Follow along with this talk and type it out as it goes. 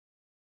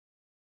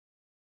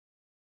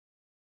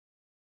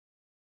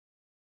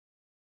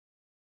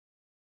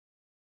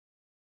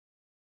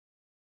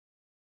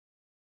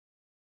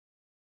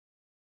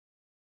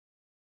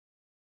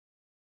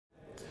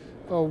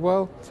Oh,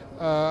 well,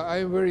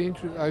 I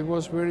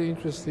was very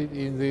interested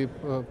in the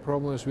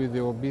problems with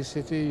the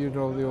obesity. You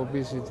know, the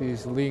obesity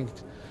is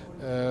linked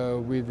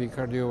with the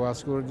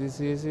cardiovascular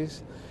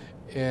diseases.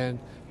 And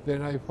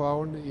then I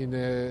found in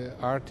an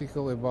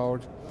article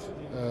about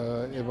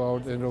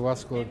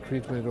endovascular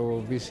treatment of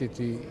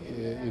obesity,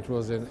 it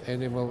was an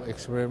animal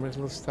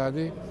experimental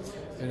study.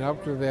 And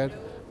after that,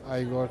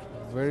 I got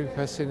very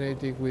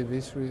fascinated with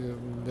this,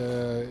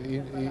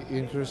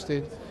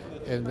 interested,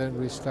 and then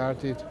we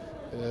started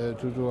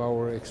to do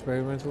our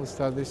experimental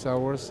studies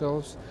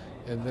ourselves,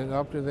 and then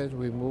after that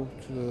we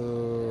moved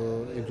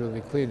into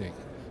the clinic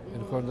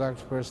and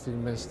conduct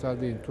first-in-man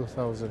study in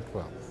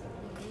 2012.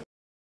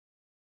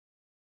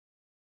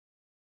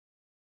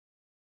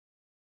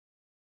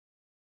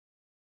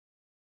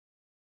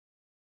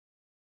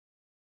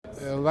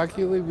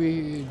 Luckily,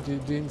 we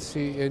didn't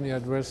see any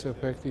adverse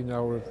effect in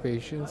our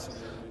patients.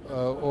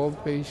 All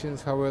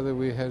patients, however,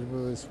 we had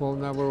a small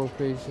number of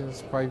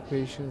patients, 5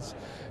 patients.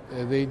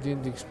 They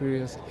didn't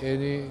experience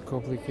any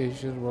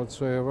complication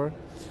whatsoever,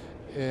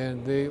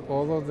 and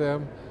all of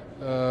them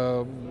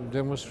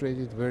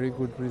demonstrated very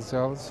good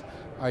results.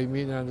 I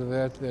mean under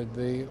that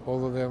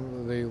all of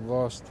them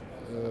lost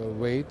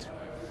weight.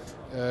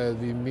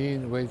 The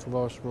mean weight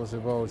loss was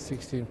about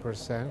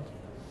 16%.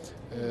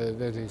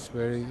 That is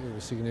very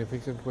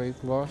significant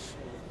weight loss.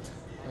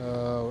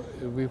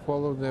 We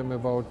followed them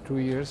about 2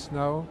 years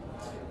now,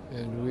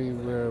 and we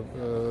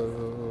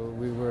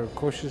were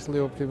cautiously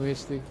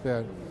optimistic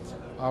that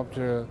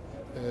after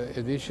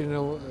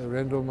additional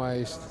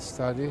randomized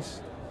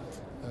studies,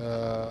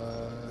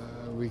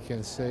 we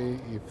can say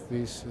if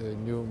this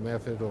new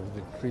method of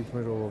the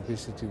treatment of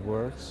obesity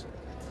works.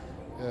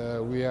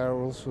 We are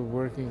also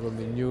working on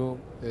the new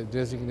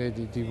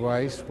designated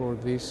device for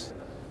this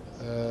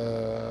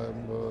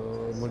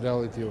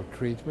modality of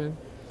treatment,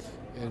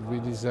 and we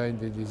designed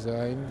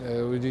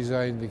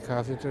the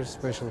catheter,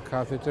 special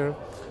catheter,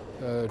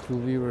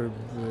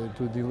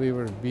 to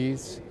deliver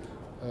beads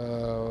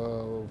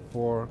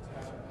for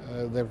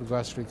left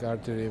gastric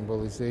artery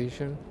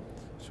embolization.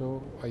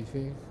 So I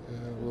think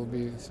we'll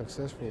be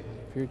successful in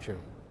the future.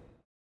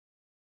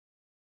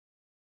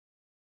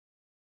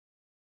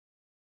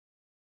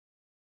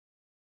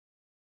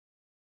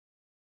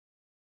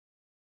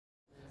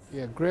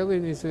 Yeah,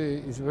 ghrelin is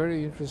a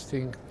very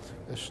interesting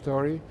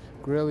story.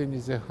 Ghrelin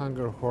is a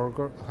hunger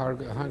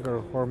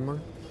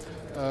hormone,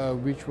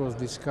 which was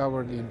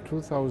discovered in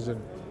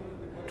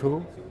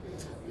 2002.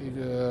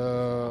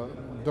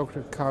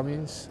 Dr.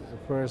 Cummins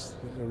first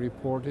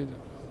reported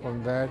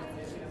on that.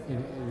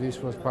 This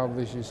was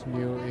published in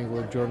New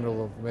England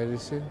Journal of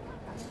Medicine.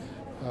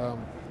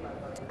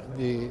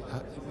 The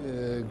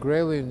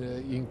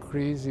ghrelin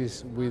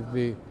increases with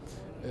the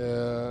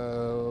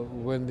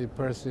when the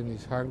person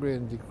is hungry,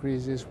 and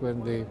decreases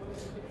when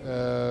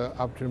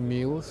after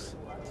meals.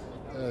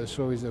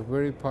 So it's a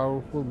very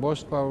powerful,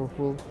 most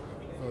powerful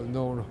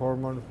known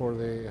hormone for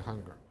the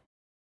hunger.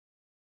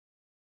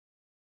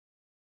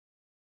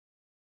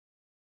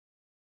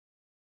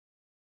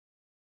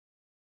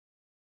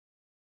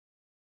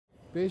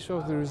 Based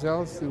on the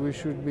results, we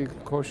should be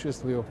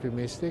cautiously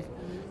optimistic,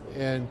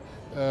 and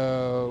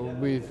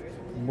with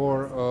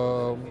more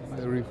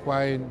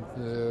refined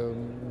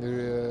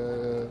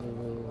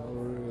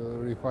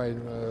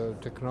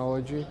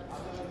technology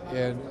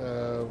and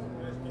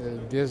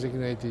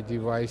designated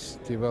device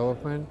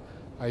development,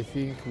 I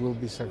think we'll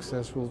be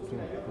successful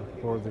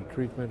for the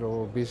treatment of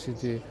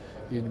obesity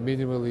in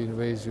minimally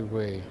invasive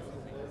way,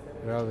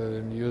 rather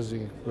than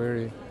using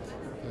very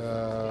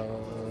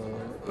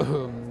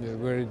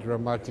very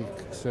dramatic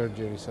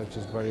surgeries such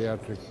as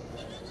bariatric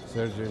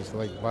surgeries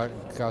like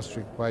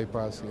gastric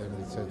bypass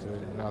and etc.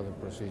 and other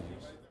procedures.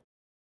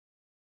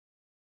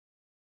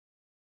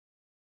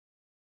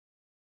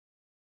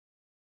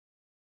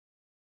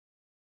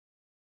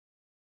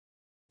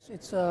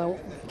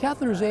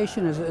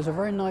 Catheterization is a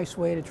very nice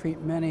way to treat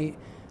many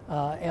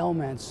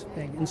ailments.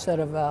 Instead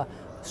of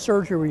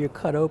surgery where you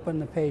cut open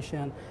the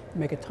patient, you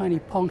make a tiny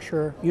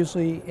puncture,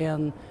 usually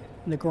in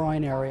the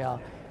groin area,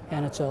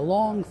 and it's a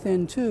long,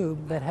 thin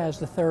tube that has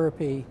the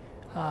therapy,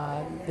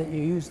 that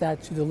you use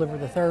that to deliver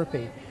the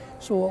therapy.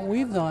 So what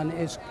we've done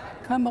is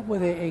come up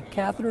with a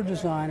catheter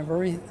design, a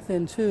very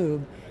thin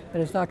tube,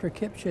 that as Dr.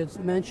 Kipshidze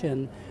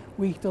mentioned,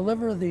 we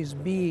deliver these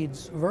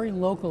beads very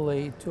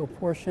locally to a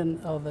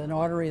portion of an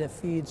artery that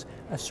feeds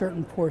a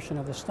certain portion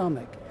of the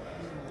stomach.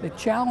 The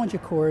challenge,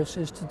 of course,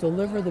 is to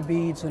deliver the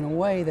beads in a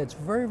way that's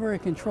very, very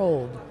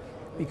controlled,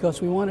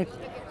 because we want to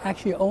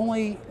actually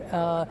only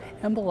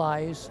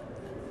embolize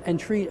and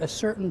treat a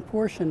certain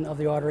portion of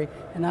the artery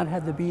and not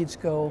have the beads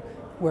go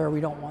where we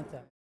don't want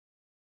them.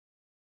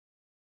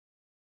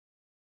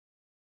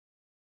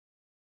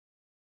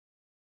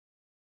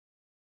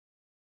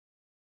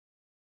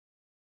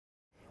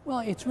 Well,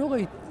 it's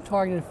really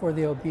targeted for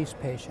the obese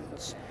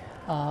patients.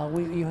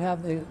 You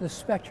have the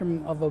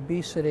spectrum of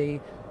obesity,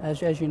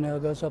 as you know,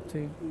 goes up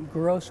to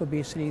gross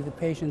obesity, the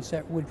patients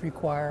that would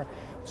require,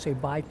 say,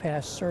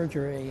 bypass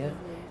surgery,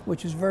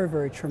 which is very,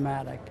 very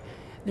traumatic.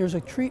 There's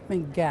a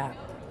treatment gap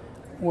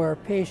where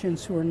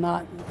patients who are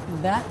not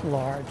that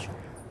large,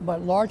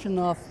 but large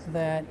enough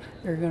that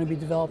they're going to be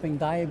developing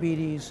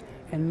diabetes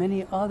and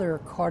many other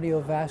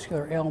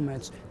cardiovascular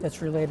ailments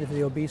that's related to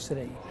the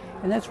obesity.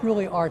 And that's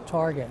really our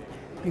target,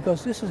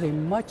 because this is a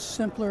much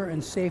simpler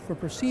and safer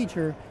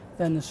procedure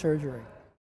than the surgery.